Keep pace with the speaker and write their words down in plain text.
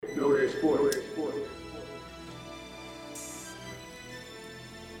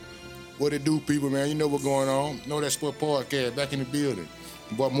What it do, people, man? You know what's going on. Know That Sport Podcast back in the building.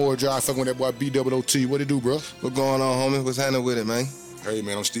 Boy More Drive fucking with that boy BOOT. What it do, bro? What going on, homie? What's happening with it, man? Hey,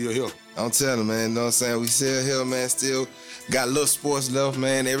 man, I'm still here. I'm telling, man. You know what I'm saying? We still here, man. Still got a little sports left,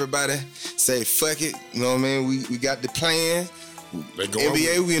 man. Everybody say fuck it. You know what I mean? We got the plan. They going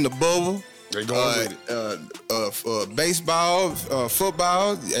NBA, we in the bubble. They going with it. Baseball,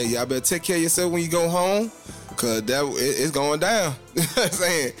 football. Hey, y'all better take care of yourself when you go home, cause it's going down. You know what I'm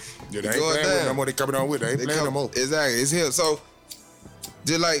saying? Yeah, they ain't playing with no more. They coming on with it. They ain't playing no more. Exactly. It's here. So,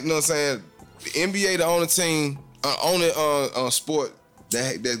 just like, you know what I'm saying, the NBA the only team, only sport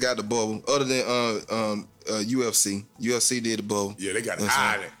that got the bubble, other than UFC. UFC did the bubble. Yeah, they got an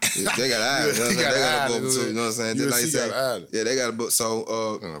island. They got an island. They got a bubble too. You know what I'm saying? UFC like got an island. Yeah, they got a bubble. So,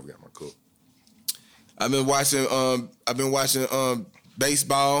 I forgot my cook. I've been watching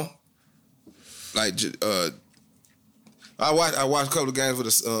baseball. Like I watched a couple of games with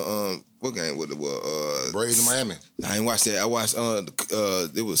the what game with the Braves in Miami. I ain't watched that. I watched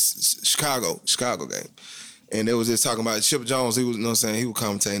it was Chicago game. And they was just talking about Chip Jones. He was, you know what I'm saying, he was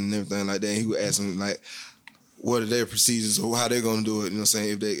commentating and everything like that. And he was asking like, what are their procedures or how they're gonna do it, you know what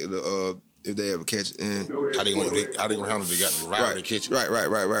I'm saying, if they ever catch it. And how they gonna handle they got the right to catch it.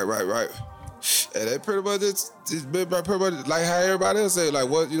 Right. And they pretty much just pretty much like how everybody else say, like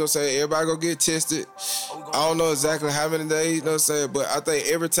what, you know what I'm saying, everybody gonna get tested. I don't know exactly how many days, you know what I'm saying, but I think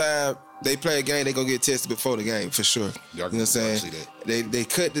every time they play a game, they gonna get tested before the game, for sure. You know what I'm saying? They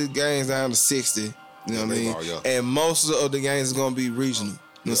cut the games down to 60, you know what I mean? And most of the games is gonna be regional. You know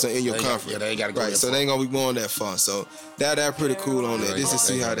what I'm saying, in your conference. Yeah, they ain't gotta go right, so they ain't gonna be going that far. So that pretty cool on that. Just to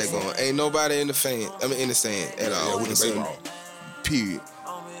see how they going. Ain't nobody in the stand at all. With the baseball. Period.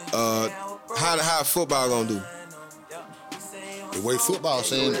 How football gonna do? The way football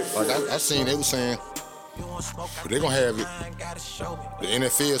saying, like I seen they was saying, but they gonna have it. The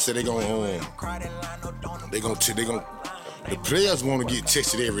NFL said they gonna the players want to get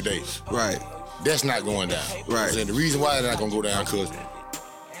tested every day. Right. That's not going down. Right. And the reason why they're not gonna go down, because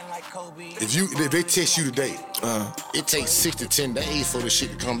if they test you today, it takes 6 to 10 days for the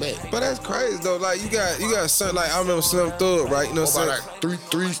shit to come back. But that's crazy though. Like you got certain, like I remember Slim Thug, right? You know what I'm saying? Like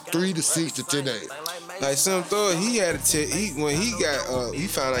 3 to 6 to 10 days. Like Slim Thug, he had a test. When he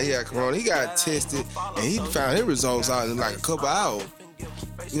found out he had corona, he got tested and he found his results out in like a couple hours.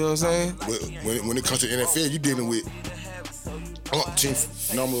 You know what I'm saying? When it comes to NFL, you're dealing with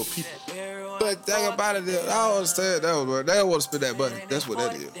umpteen number of people. But the thing about it is, I don't understand that word. They don't want to spend that money. That's what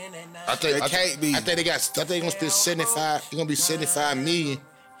that is. I think they're gonna spend 75. It's gonna be 75 million.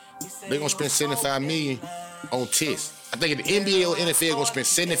 They're gonna spend 75 million on tests. I think the NBA or NFL gonna spend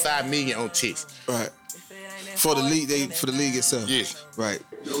 75 million on tests. Right. For the league itself. Yes. Right.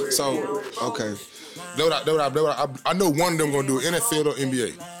 So okay. I know one of them gonna do it, NFL or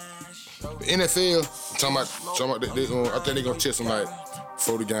NBA. The NFL talking about I think they're gonna test them like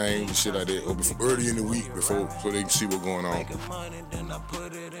before the game and shit like that, or before, early in the week so they can see what's going on.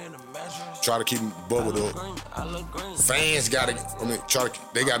 Try to keep them bubbled up. Fans gotta,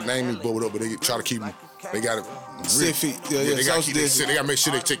 they gotta name them bubbled up, but they try to keep them. They gotta. They gotta make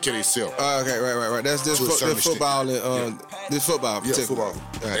sure they take care of themselves. Okay, right. That's this football and this football. Yeah, football.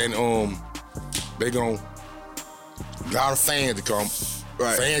 Right. And they gon' a lot of fans to come.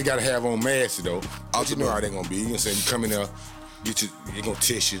 Right. Fans gotta have on masks though. You know how they gonna be. You know what I'm saying? You come in there. They're gonna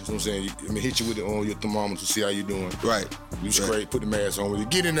test you, you know what I'm saying? Hit you with it on your thermometer to see how you doing. Right. You straight, put the mask on. When you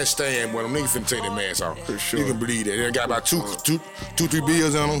get in that stand, boy, them niggas finna take their mask off. For sure. You can believe that. They got about two, 3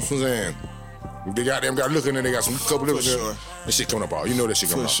 bills on them, you know what I'm saying? They got looking and they got some couple of sure. That shit coming up all. You know that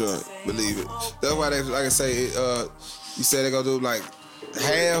shit coming up. For sure. Believe it. That's why they, like I say, you said they gonna do like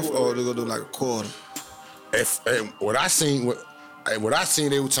half or they gonna do like a quarter. What I seen, they were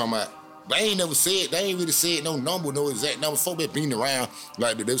talking about. They ain't really said no number, no exact number. Folk been beating around.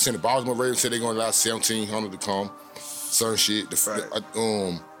 Like they were saying the Baltimore Ravens said they're gonna allow 1,700 to come. Certain shit. I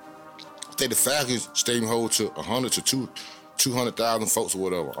think the Falcons stadium hold to 100 to 200,000 folks or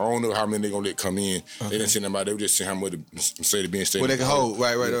whatever. I don't know how many they gonna let come in. Okay. They didn't say nobody. They were just saying how much say the being stadium. Well, they can hold.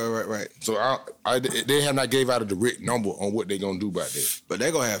 Right. So they have not gave out a direct number on what they gonna do about that. But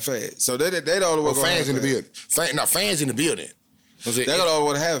they gonna have fans. So they don't want fans in the building. Fans in the building. They don't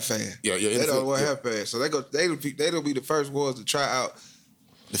want to have a fan. Yeah. They don't want to have fans. So they'll be the first ones to try out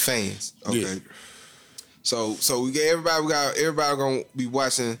the fans. Okay. Yeah. So we get everybody gonna be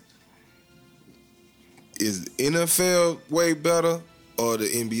watching. Is the NFL way better or the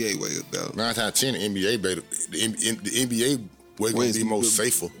NBA way better? 9 times 10, the NBA better. The NBA where it's going to be most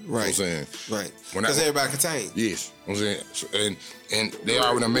safer. Right. You know what I'm saying? Right. Because everybody contained. Yes. You know what I'm saying? So, and they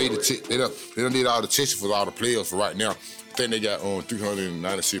already made they done did all the testing for all the players for right now. I think they got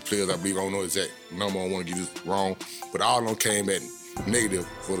 396 players, I believe. I don't know exact number. I don't want to get this wrong. But all of them came back negative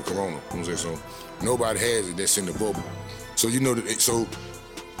for the corona. You know what I'm saying? So nobody has it that's in the bubble. So you know that. So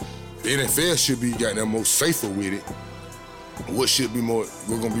the NFL should be got them most safer with it. What should be more?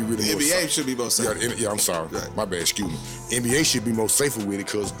 We're gonna be really NBA more should be more safer. Yeah, I'm sorry, right. My bad. Excuse me. NBA should be more safer with it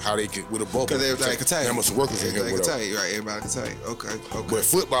because how they can with a bubble. Because everybody contained. There must some workers in here. Contained, right? Everybody contained. Okay. But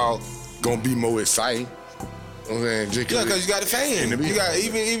football gonna be more exciting. You know what I'm saying? Yeah, because you got a fan. You got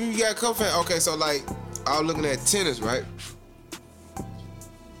even you got a couple fans. Okay, so like I was looking at tennis, right?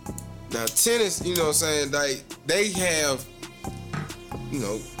 Now tennis, you know what I'm saying? Like they have, you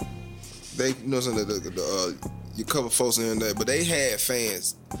know, you cover folks in there, but they had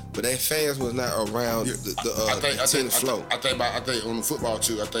fans, but their fans was not around the tennis floor. I think on the football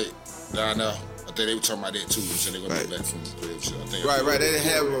too. I think down there. I think they were talking about that too. So they were going back from the players. Right. They didn't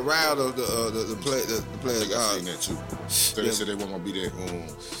have them around the players. I seen that too. So they said they weren't gonna be there.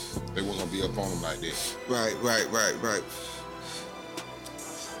 They weren't gonna be up on them like that. Right.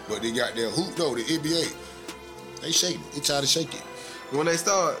 But they got their hoop though. The NBA, they shaking. They try to shake it. When they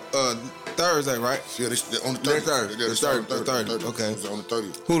start Thursday, right? Yeah, they're on the 30th. The 30th. Okay. It's on the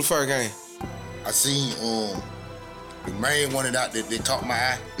 30th. Who the first game? I seen the main one that caught my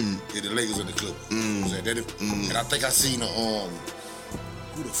eye is the Lakers and the Clippers. And I think I seen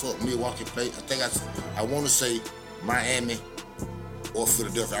who the fuck Milwaukee played. I want to say Miami or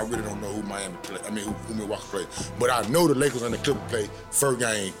Philadelphia. I really don't know who Miami played. Who Milwaukee played. But I know the Lakers and the Clippers played first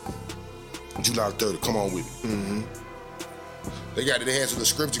game July 30th. Come on with it. Mm-hmm. They had some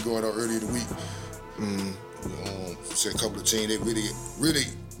scrimmage going on earlier in the week. Said a couple of teams. They really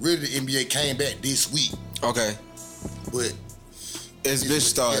the NBA came back this week. Okay. But it's bitch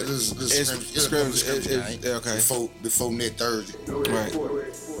started. It's scrimmage. Okay. Before next Thursday. Right.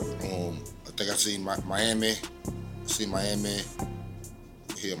 I think I seen Miami.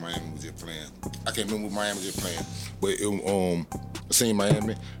 Here Miami was just playing. I can't remember who Miami was just playing. But I seen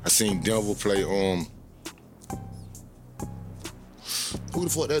Miami. I seen Denver play. Who the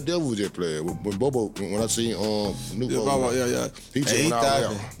fuck that Denver was just playing? When Bobo, when I seen Bobo, yeah. He just went all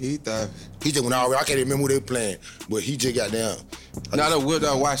out. He just went all out. I can't even remember who they were playing, but he just got down. We're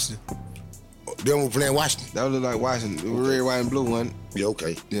done Washington. Denver playing Washington. That look like Washington. Okay. Red, white, and blue one. Yeah,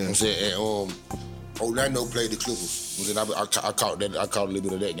 okay. Yeah. You know what I'm saying? And Orlando played the Clippers. I caught that. I caught a little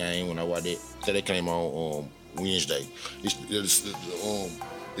bit of that game when I watched it. So they came on Wednesday. The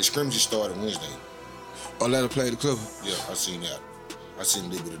scrimmage started Wednesday. Orlando played the Clippers. Yeah, I seen that. I seen a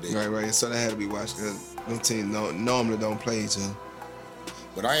little bit of that. Right. So that had to be watched because them teams normally don't play each other.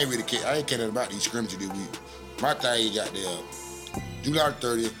 But I ain't really care. I ain't caring about these scrimmages this week. My thing got there July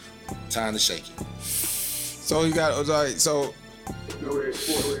 30th. Time to shake it. So you got so.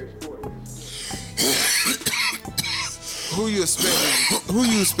 Who you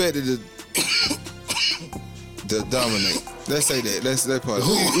expected to dominate? Let's say that. Let's that part.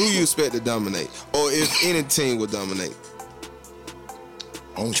 Who you expect to dominate, or if any team would dominate?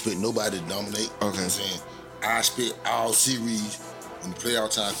 I don't expect nobody to dominate. Okay. You know what I'm saying? I expect all series when the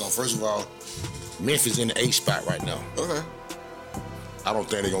playoff time comes. First of all, Memphis in the 8th spot right now. Okay. I don't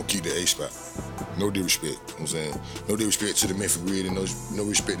think they're going to keep the 8th spot. No disrespect. You know what I'm saying? No disrespect to the Memphis Grid and no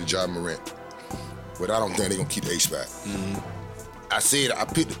respect to John Morant. But I don't think they're going to keep the 8th spot. Mm-hmm. I said I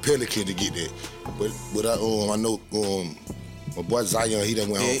picked the Pelicans to get there. But I know my boy Zion, he done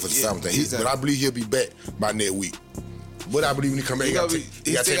went home for the family thing. But I believe he'll be back by next week. But I believe when he come back, he got to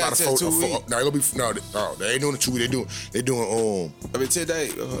take about a 2 weeks. No, they ain't doing the 2 weeks. They doing 10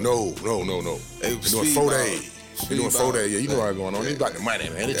 days. No. They doing 4 days. They doing 4 days. Yeah, you know what's going on. They got the money,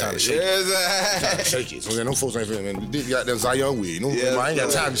 man. They trying to shake it. Trying to shake it. So them folks ain't feeling, man. They got that Zion with. You know, I ain't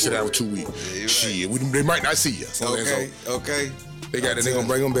got time to sit down for 2 weeks. Shit, they might not see you. Okay. They gonna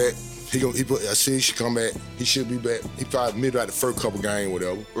bring him back. I see he should come back. He should be back. He probably mid out the first couple games,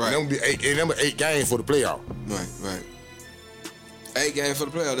 whatever. Right. And them be 8 games for the playoff. Right. 8 games for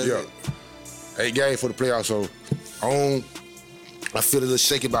the playoff. That's it. 8 games for the playoff. So I feel a little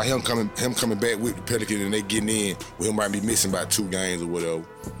shaky about him coming back with the Pelicans and they getting in. Well, he might be missing about 2 games or whatever.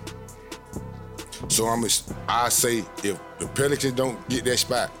 So I say if the Pelicans don't get that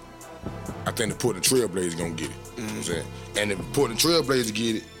spot, I think the Portland Trailblazers gonna get it. You know what I'm saying? And if the Portland Trailblazers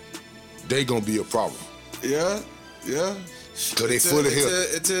get it, they gonna be a problem. Yeah. Cause they fully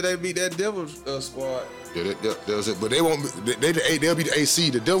healthy until they beat that Denver squad. Yeah, that's it. But they won't. They'll be the AC.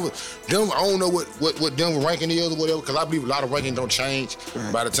 The Denver. I don't know what Denver ranking is or whatever. Cause I believe a lot of rankings don't change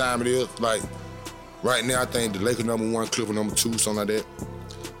by the time it is. Like Right now, I think the Lakers #1, Clippers #2, something like that.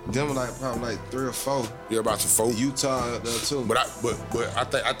 Them like probably like 3 or 4. Yeah, about to 4. Utah up there too. But I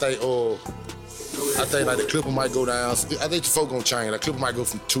think like the Clippers might go down. I think the 4 gonna change. Like Clippers might go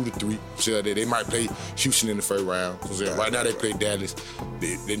from 2 to 3. So they might play Houston in the first round. So right now they play Dallas.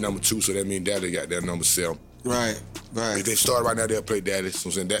 They #2, so that means Dallas got their #7. Right. If they start right now, they'll play Dallas. So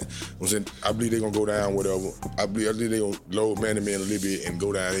I believe they're gonna go down, whatever. I believe they're gonna load man-to-man a little bit and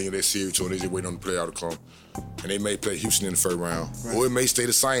go down in that series, so they just wait on the playoff to come. And they may play Houston in the first round, or it may stay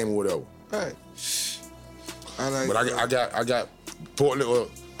the same or whatever. Right. I like. But I got Portland.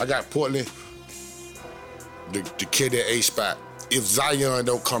 I got Portland. The kid at A spot. If Zion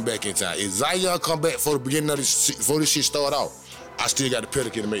don't come back in time, if Zion come back for the beginning of before this shit start off, I still got the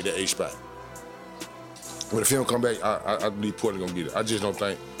Pelican to make that A spot. But if he don't come back, I believe Portland gonna get it. I just don't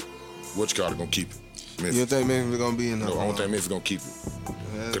think Carter gonna keep it. Memphis. You don't think Memphis gonna be in the? No, I don't think Memphis gonna keep it.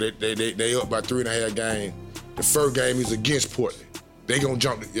 Yeah. Cause they up by 3.5 games. The first game is against Portland. They gonna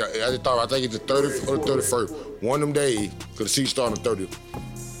jump. I think it's the 30th or the 31st. One of them days, cause the season starting on the 30th.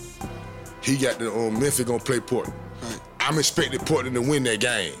 He got the Memphis gonna play Portland. Right. I'm expecting Portland to win that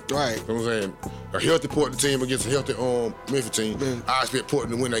game. Right. You know what I'm saying? A healthy Portland team against a healthy Memphis team. Man. I expect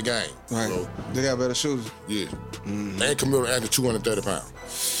Portland to win that game. Right. So, they got better shooters. Yeah. Mm-hmm. And Camilo Anthony 230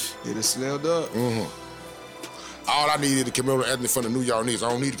 pounds. It is snelled up. Mm-hmm. All I need is the Camilo Anthony from the New York Knicks. I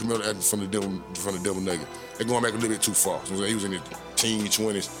don't need the Camilo Anthony from the Denver Nuggets. They're going back a little bit too far. So he was in his teens,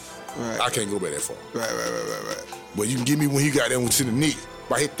 20s. Right. I can't go back that far. Right. But you can give me when he got there to the Knicks.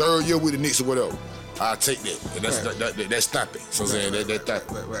 By his 3rd year with the Knicks or whatever, I'll take that. And that's stopping. So I'm saying that.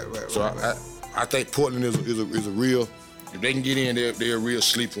 Right. So I think Portland is a real. If they can get in, they're a real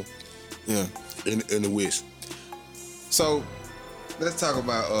sleeper. Yeah. In the West. So let's talk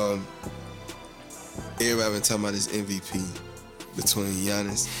about everybody been talking about this MVP between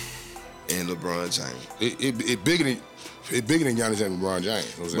Giannis and LeBron James. It's bigger than Giannis and LeBron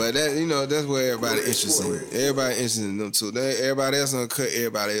James. But that that's where everybody interested in. Everybody interested in them too. Everybody else gonna cut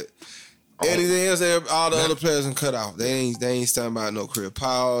everybody. Anything else, all the other players can cut off. They ain't talking about no Chris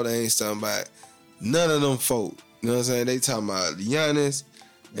Paul. They ain't talking about none of them folk. You know what I'm saying? They talking about Giannis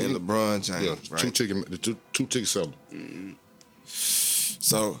and LeBron James. Yeah, right? two tickets something. Mm-hmm.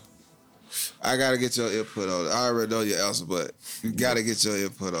 So I gotta get your input on it. I already know your answer, but you gotta get your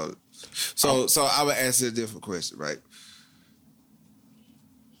input on it. So I would answer a different question, right?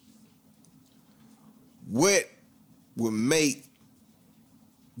 What would make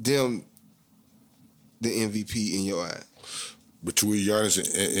them the MVP in your eyes? Between Giannis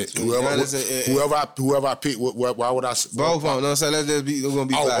and whoever I pick, why would I? Both of them. No, so let's just be. We're gonna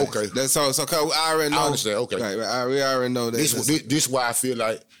be. Biased. Okay. That's so. I already know. I understand. Okay. Right. We already know that. This why I feel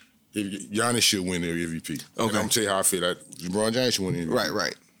like Giannis should win the MVP. Okay. And I'm gonna tell you how I feel like LeBron James should win the MVP.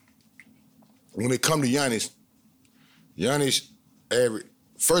 Right. When it comes to Giannis,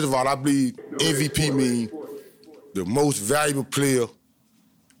 first of all, I believe MVP means the most valuable player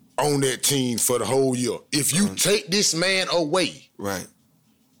on that team for the whole year. If you take this man away, right,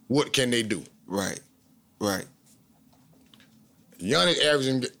 what can they do? Right. Giannis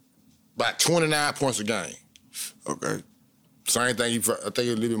averaging about 29 points a game. Okay. Same thing. I think a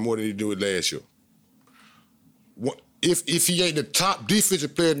little bit more than he did last year. If he ain't the top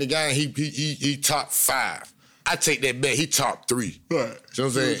defensive player in the game, he top 5. I take that back. He top 3. Right. You know what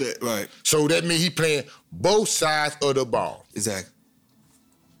I'm saying? Right. So that means he playing both sides of the ball. Exactly.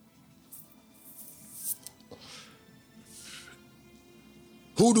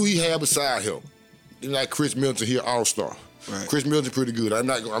 Who do he have beside him? Like Chris Middleton here, All-Star. Right. Chris Middleton pretty good. I'm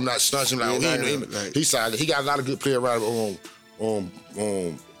not snatching him out. Right. He got a lot of good players around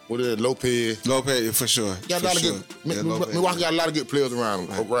what is it, Lopez? Lopez, for sure. He got a lot of good. Milwaukee got a lot of good players around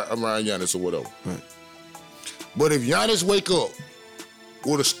him, around Giannis or whatever. Right. But if Giannis wake up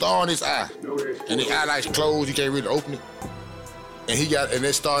with a star in his eye and the highlights closed, he can't really open it, and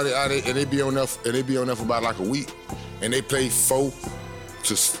they started out and they be on there for about like a week, and they play 4.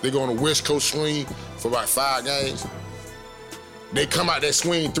 They go on a West Coast swing for about 5 games. They come out that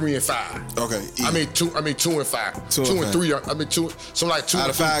swing 3 and 5. Okay. Easy. I mean 2 and 5. 2 and 3. I mean 2. So like 2 out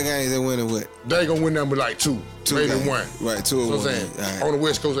of 5 games, they winning what? They ain't gonna win number like 2 maybe games. 1. Right, 2 or 1. So I'm saying right. On the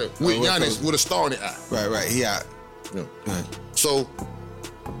West Coast with Giannis with a star in the eye. Right. He out. Yeah. Right. So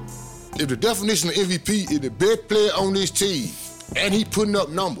if the definition of MVP is the best player on this team and he putting up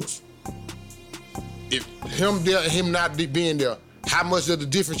numbers, if him there and him not being there, how much does the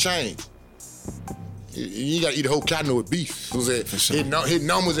difference change? You ain't got to eat a whole cotton with beef. You know what I'm saying? Sure. His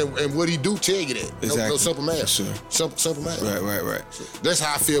numbers and what he do tell you that. Exactly. No simple math. Sure. Simple math. Right. So that's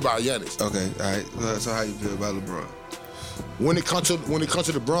how I feel about Giannis. Okay, all right. So how you feel about LeBron? When it comes to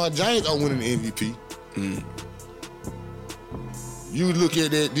LeBron James on winning the MVP, You look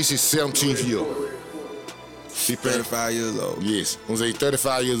at that, this is 17th year. He 35 years old. Yes. I'm saying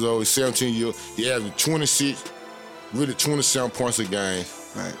 35 years old, he's 17 years. He averaged 26, really 27 points a game.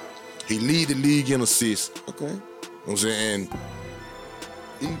 Right. He lead the league in assists. Okay. You know what I'm saying?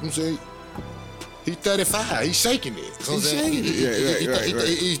 And he's 35. He's shaking it. He's shaking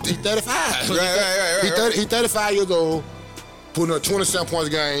it. He's 35. Right. He's 35 years old, putting up 27 points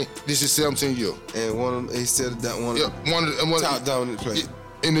a game. This is 17 years. And one of them, he still one of the top dominant players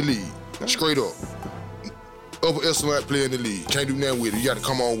in the league. Straight up. Upper echelon player in the league. Can't do nothing with it. You got to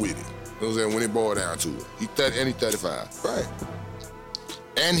come on with it. You know what I'm saying? When it boils down to it. He's 30 and he's 35. Right.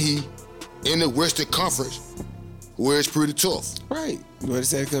 And he in the Western Conference, where it's pretty tough. Right. What he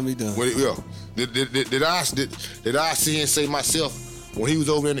said couldn't be done. Did I see and say myself when he was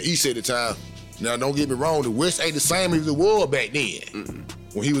over in the East at the time? Now don't get me wrong, the West ain't the same as it was back then.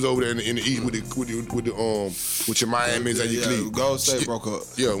 When he was over there in the East with your Miami's and your Cleveland. Golden State broke up.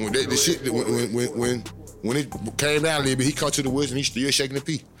 Yeah, when it came down a little bit, he come to the West and he's still shaking the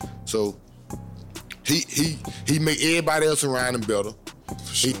P. So he make everybody else around him better.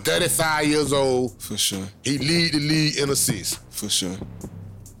 Sure. He 35 years old. For sure. He lead the league in assists. For sure.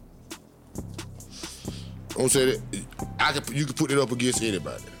 I'm saying that you can put it up against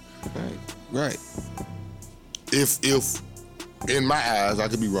anybody. Right. If in my eyes, I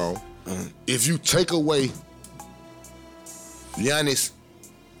could be wrong. If you take away Giannis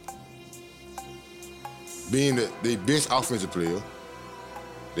being the best offensive player,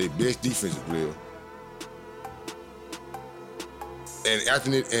 their best defensive player, and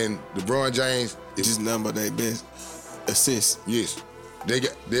Anthony and LeBron James is just nothing but their best assists. Yes, they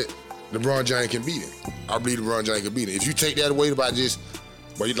got that. LeBron James can beat him. I believe LeBron James can beat him. If you take that away by just,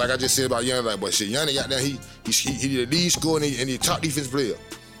 but like I just said about Giannis, but shit, Giannis got down. He the lead scorer and he top defensive player.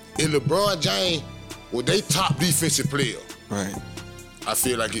 And LeBron James, well, they top defensive player. Right. I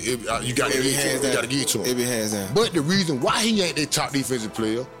feel like you got to give it to him. It be hands down. But the reason why he ain't their top defensive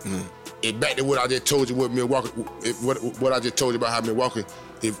player, is back to what I just told you. What I just told you about how Milwaukee.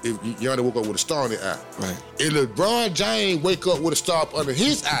 If Giannis woke up with a star in their eye, right? If LeBron James wake up with a star up under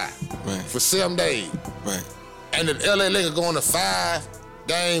his eye, right, for 7 days, right, and the LA Lakers go on a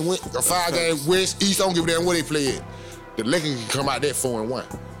 5-game West East, I don't give a damn where they play it. The Lakers can come out there 4-1.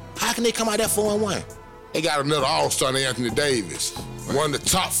 How can they come out there 4-1? They got another All-Star named Anthony Davis, one of the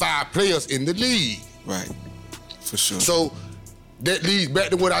top 5 players in the league. Right, for sure. So that leads back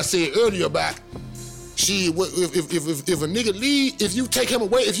to what I said earlier about. If a nigga leave, if you take him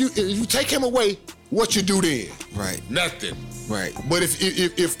away, if you take him away, what you do then? Right. Nothing. Right. But if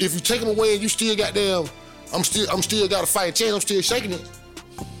you take him away and you still got them, I'm still got a fighting chance. I'm still shaking it.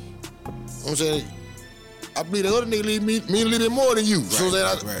 I'm saying, I believe the other nigga leave me a little bit more than you.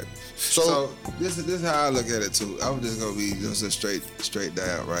 Right. Right. So this is how I look at it too. I'm just gonna be just a straight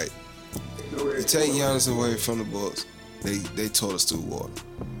down, right? You take Giannis away from the Bucks, they tore us through water.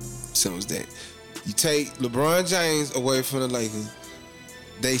 Simple as that. You take LeBron James away from the Lakers,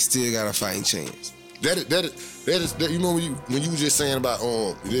 they still got a fighting chance. That is you know when you were just saying about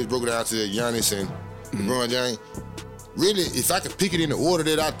you just broke it down to Giannis and LeBron James. Really, if I could pick it in the order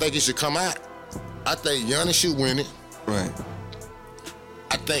that I think it should come out, I think Giannis should win it. Right.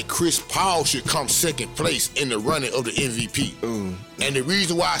 I think Chris Paul should come second place in the running of the MVP. Ooh. And the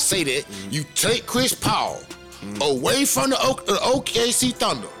reason why I say that, you take Chris Paul away from the OKC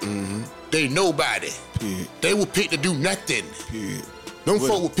Thunder. They nobody. Period. They were picked to do nothing. Period. Them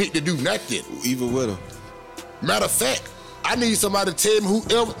folk were picked to do nothing. Even with them. Matter of fact, I need somebody to tell me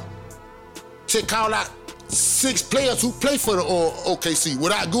whoever to call out 6 players who play for the OKC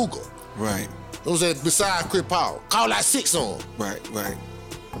without Google. Right. Those that besides Chris Paul. Call out 6 on them. Right.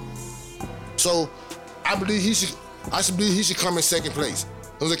 So I believe he should come in second place.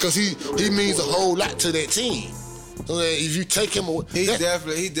 Because he means a whole lot to that team. So if you take him away, he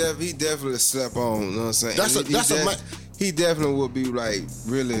definitely slept on. You know what I'm saying? He definitely would be like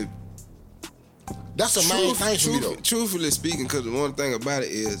really. That's a main thing for me though. Truthfully speaking, because the one thing about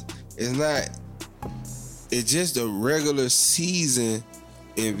it is, it's just a regular season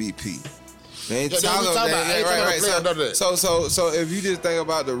MVP. They ain't talking about right. So if you just think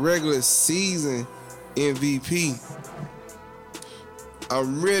about the regular season MVP,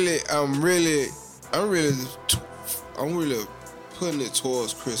 I'm really putting it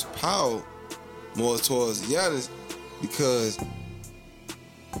towards Chris Paul more towards Giannis because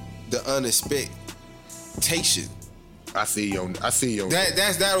the unexpectation. I feel you on that.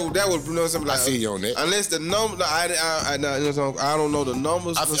 That would you know something like. I feel you on that. Unless the number, I don't know the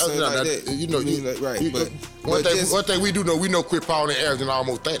numbers. You know, right? One thing we do know, we know Chris Paul ain't averaging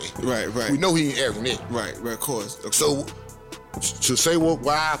almost 30. Right. We know he ain't averaging it. Right, of course. So, to say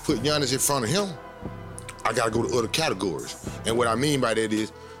why I put Giannis in front of him, I got to go to other categories. And what I mean by that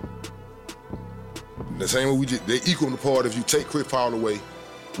is, the same way we did, they equal the part if you take Chris Paul away,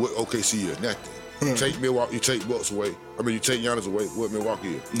 what OKC is? Nothing. You take Milwaukee, you take Bucks away. You take Giannis away, what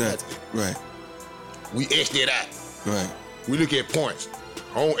Milwaukee is? Nothing. Right. We X that out. Right. We look at points.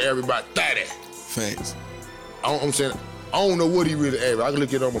 I don't average about 30. Facts. I'm saying, I don't know what he really averaged. I can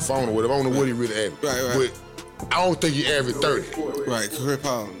look it on my phone or whatever. I don't know what he really averaged. Right. But I don't think he averaged 30. Right, Chris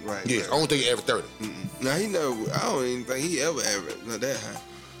Paul. Right. Yeah, I don't think he averaged 30. Now I don't even think he ever averaged not that high.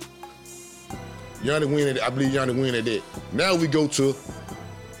 Giannis winning, I believe Giannis winning at that. Now we go to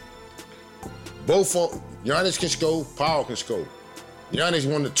both. Giannis can score, Paul can score. Giannis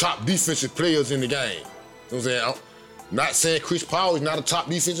one of the top defensive players in the game. You know what I'm saying? I'm not saying Chris Paul is not a top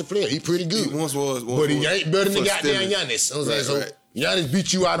defensive player. He pretty good. He once was. But he ain't better than goddamn Giannis. You know what I'm saying? So Giannis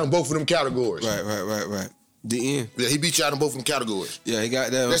beat you out on both of them categories. Right. The end. Yeah, he beat you out on both of them categories. Yeah, he got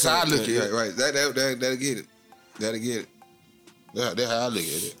that. That's how I look at it. Right. That'll get it. That'll get it. That's how I look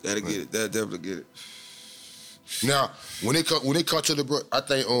at it. That'll get it. That'll definitely get it. Now, when it come to the, I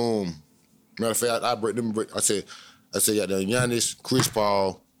think matter of fact, I said got the Giannis, Chris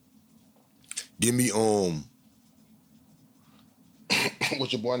Paul. Give me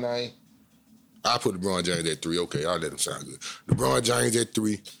what's your boy name? I put LeBron James at 3. Okay, I'll let him sound good. LeBron James at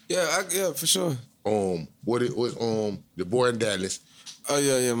 3. Yeah, for sure. What it was the boy in Dallas. Oh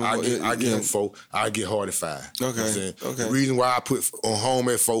yeah, my boy. I get him 4. I get Hard at 5. Okay. You know what I'm saying? Okay. The reason why I put on home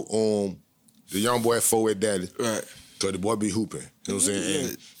at 4, the young boy at 4 at Dallas. Right. Cause the boy be hooping. You know what I'm saying?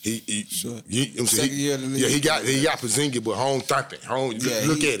 And he sure. Second year of the league. Yeah, he got Porzingis, but home thumping.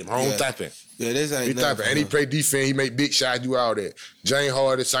 Look at him, home thumping. Yeah, this ain't he thumping. And he play defense, he make big shots, do all that. James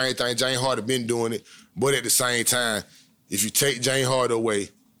Harden, same thing. James Harden been doing it. But at the same time, if you take James Harden away,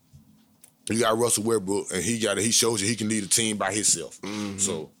 you got Russell Westbrook, and he shows you he can lead a team by himself. Mm-hmm.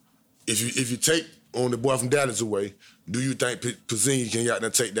 So if you take on the boy from Dallas away, do you think Porzingis can out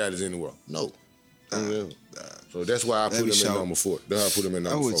there take Dallas anywhere? No. So that's why I put him in number 4. That's why I put him in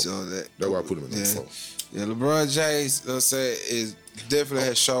number 4. I would show that. That's why I put him in number 4. Yeah, LeBron James, let's say, is definitely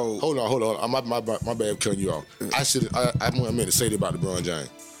has showed. Hold on. My bad cutting you off. I meant to say that about LeBron James.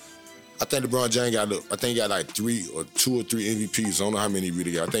 I think LeBron James got like 2 or 3 MVPs. I don't know how many he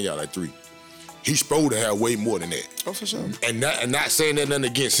really got. I think he got like 3. He's supposed to have way more than that. Oh, for sure. And not saying that nothing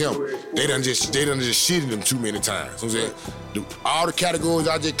against him. They done just shitted him too many times. You know what I'm saying? All the categories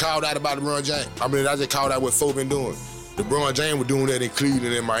I just called out about LeBron James. I just called out what folk been doing. LeBron James was doing that in Cleveland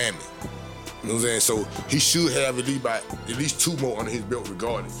and in Miami. You know what I'm saying? So he should have at least 2 more under his belt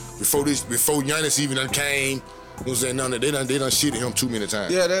regardless. Before Giannis even done came, you know what I'm saying? They done shitted him too many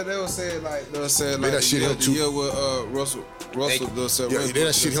times. Yeah, they was saying like they done shit him too. Yeah, with Russell. They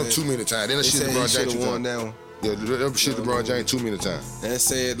done shit him too many times. They done shit LeBron James too many times. Yeah, they done shit LeBron James too many times. They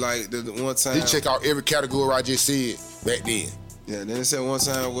said like the one time he check out every category I just said back then. Yeah, then they said one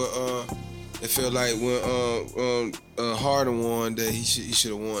time with it felt like when Harden won that he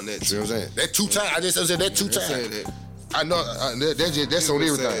should have won that. You know what I'm saying? That 2 times. I just said that 2 times. I know that's on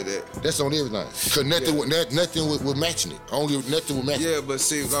everything. That's on everything. Cause nothing was matching it. Only nothing was matching. Yeah, but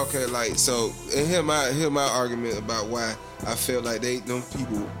see, okay, like so. And hear my argument about why I feel like them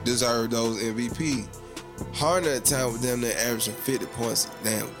people deserve those MVP. Harden at the time with them, they're averaging 50 points a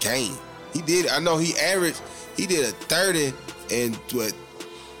damn game. He did. I know he did a 30 and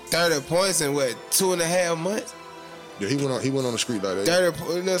 30 points in 2.5 months. Yeah, he went on the street like that.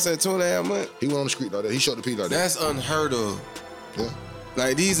 2.5 months. He went on the street like that. He showed the P like that. That's unheard of. Yeah.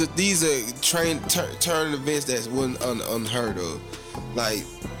 Like these are turning events that wasn't unheard of. Like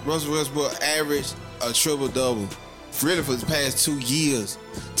Russell Westbrook averaged a triple-double really for the past 2 years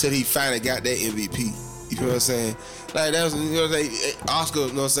till he finally got that MVP. You feel what I'm saying? Like that was, you know what I'm saying? Oscar, you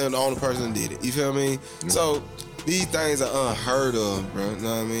know what I'm saying, the only person that did it. You feel what I mean? Mm-hmm. So these things are unheard of, bro. You know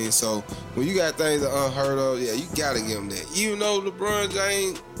what I mean? So when you got things that are unheard of, yeah, you gotta give him that. Even though LeBron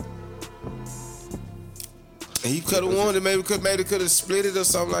James, he could have won it, maybe could have split it or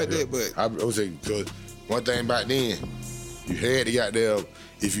something like that. But I would say because one thing back then, you had to got there.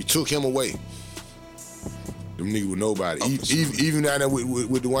 If you took him away, them niggas were nobody. Even down there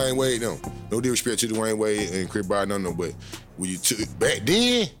with Dwayne Wade, no disrespect to Dwayne Wade and Chris Bosh, no, but when you took back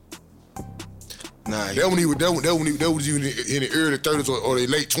then. Nah, that was even in the early 30s or the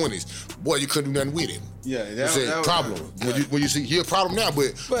late 20s. Boy, you couldn't do nothing with him. Yeah, that was a problem. When you see, he a problem now,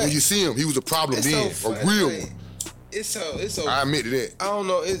 but when you see him, he was a problem then, a real one. It's so. I admit to that. I don't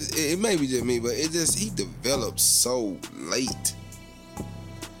know. It may be just me, but he developed so late.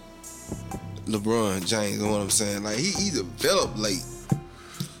 LeBron James. You know what I'm saying? Like he developed late.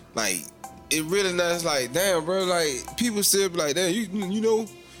 Like it really not. It's like damn, bro. Like people still be like, damn, you know,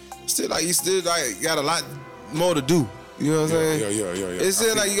 still like you still like got a lot more to do. You know what I'm saying? Yeah. It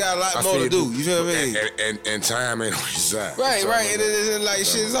seems like you got a lot more to do. You feel me? And time ain't on your side. Right. And it's like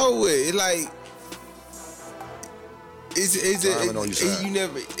shit's over with. It like you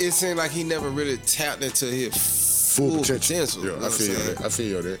never. It seemed like he never really tapped into his full potential. Yeah, I feel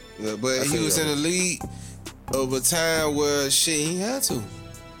you there. Yeah, but he was in the league of a time where shit he had to.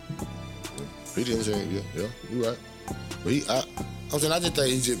 He didn't say yeah. You right. But I'm saying I just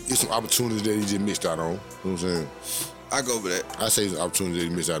think it's some opportunities that he just missed out on. You know what I'm saying? I go with that. I say it's an opportunity that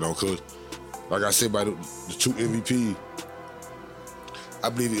he missed out on because, like I said, by the two MVP, I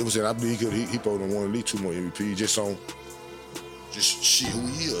believe he probably won at least 2 more MVP just shit who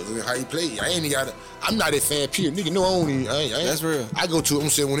he is and how he played. I'm not a fan period. Nigga, no, I don't even. That's real. I go to him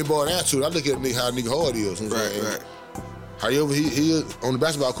and say when they ball down to it, I look at nigga how nigga hard he is. Right. However, he is on the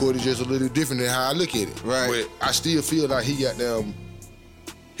basketball court is just a little different than how I look at it. Right. But I still feel like he got them.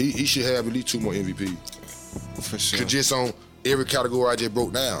 He should have at least 2 more MVP. For sure. Cause just on every category I just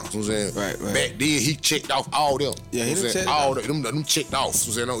broke down. You know what I'm saying? Right. Back then he checked off all them. Yeah, he checked all them checked off.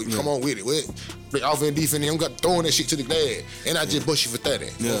 You know what I'm saying? Come on with it. Play offense, defense, he got throwing that shit to the glass. And I just bust you for 30.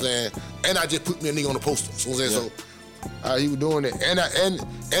 You know what I'm saying? And I just put me a nigga on the poster. You know what I'm saying? So he was doing that.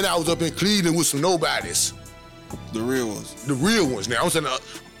 And I was up in Cleveland with some nobodies. The real ones. The real ones. Now I'm saying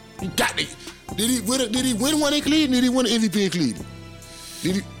he got the. Did he win one in Cleveland? Did he win an MVP in Cleveland?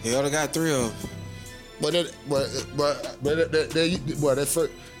 Did he? He only got 3 of them. But that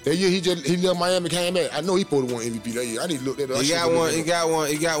year he left Miami, came back. I know he probably won MVP that year. I need to look that up. He got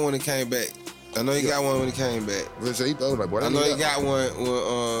one and came back. I know he got one when he came back. I know he got one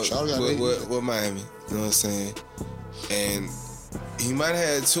with Miami. You know what I'm saying? And he might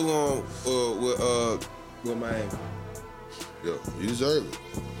have had 2 on with Miami. Yeah, he deserved it.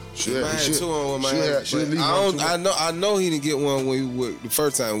 He might have 2 on with Miami. I know he didn't get one when he was the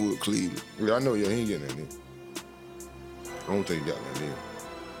first time with Cleveland. Yeah, I know. Yeah, he ain't getting that then. I don't think he got that then.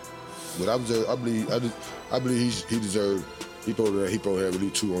 But I believe he deserved. He probably have at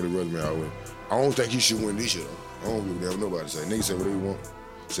least 2 on the resume. I don't think he should win this year though. I don't give a damn nobody say. Niggas say what they want.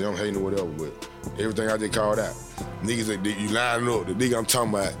 Say I'm hating or whatever, but everything I just called out. Niggas that you lining up, the nigga I'm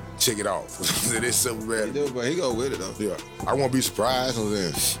talking about, check it off. It's so bad. He do, but he go with it though. Yeah, I won't be surprised. You know what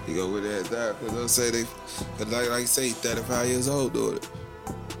I'm saying? He go with it at that. Cause they'll say like you say, 35 years old doing it.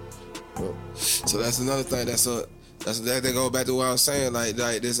 Yep. So that's another thing. That they go back to what I was saying. Like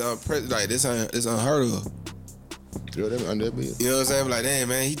this unheard of. Yeah, that be it. You know what I'm saying? Like, damn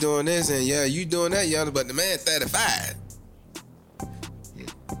man, he doing this and yeah, you doing that, young, but the man 35.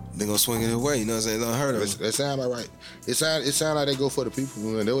 They gonna swing it away, you know what I'm saying? It's unheard of. That sound about right. It sound like they go for the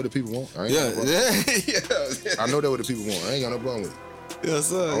people, and that's what the people want. I know that's what the people want. I ain't got no problem with it. Yes,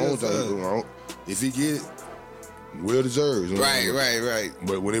 sir. If he get it, well deserved. Right.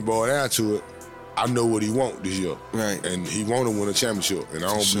 But when it boils down to it, I know what he want this year. Right. And he want to win a championship, and I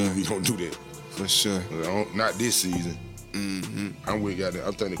don't believe he gonna do that. For sure. Not this season. Mm-hmm. I'm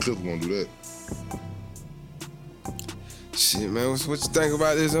thinking the Clippers gonna do that. Shit, man, what you think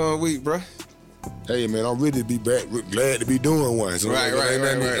about this week, bro? Hey, man, I'm ready to be back. Glad to be doing one. So right.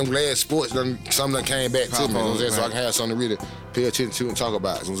 I'm glad sports something came back to me. You know what I'm saying? So I can have something to really pay attention to and talk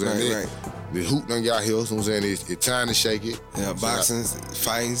about. You know what I'm saying? The hoop done got here. You know what I'm saying? It's time to shake it. Yeah, boxing,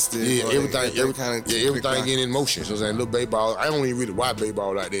 fighting still. Yeah, everything getting in motion. So I'm saying, little baseball. I don't even really watch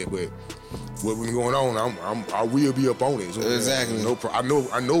baseball like that, but what's been going on, I will be up on it. So exactly. I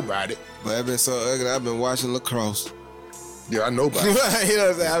know about it. But it's been so ugly. I've been watching lacrosse. Yeah, I know about it. You know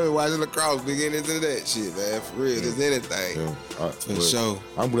what I'm saying? I've been watching lacrosse, been getting into that shit, man. For real, there's anything. Yeah. For sure.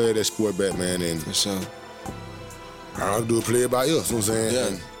 I'm glad that sport back, man. And for sure. I'll do a play by ear, you know what I'm saying? Yeah.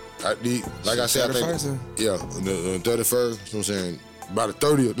 And like I said, I think, the 31st, you know what I'm saying? By the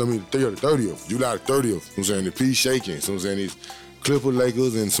 30th, July the 30th, you know what I'm saying? The P shaking, you know what I'm saying? These Clipper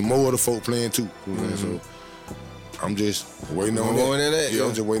Lakers and some more other folk playing too, you know what I'm saying? So I'm just waiting on that. Yeah,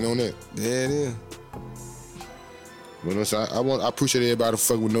 I'm just waiting on that. Yeah, it is. But I appreciate everybody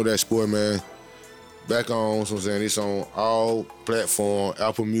fucking with Know That Sport, man. Back on, so I'm saying, it's on all platforms,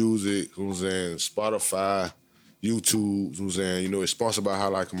 Apple Music, so I'm saying, Spotify, YouTube, so I'm saying, you know, it's sponsored by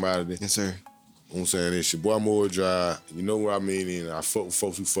Highlight Commodity. Yes, sir. I'm saying, it's your boy More Dry. You know what I mean? And I fuck with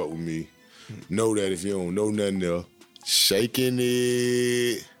folks who fuck with me. Know that if you don't know nothing else, shaking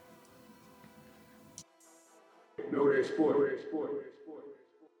it. Know That Sport.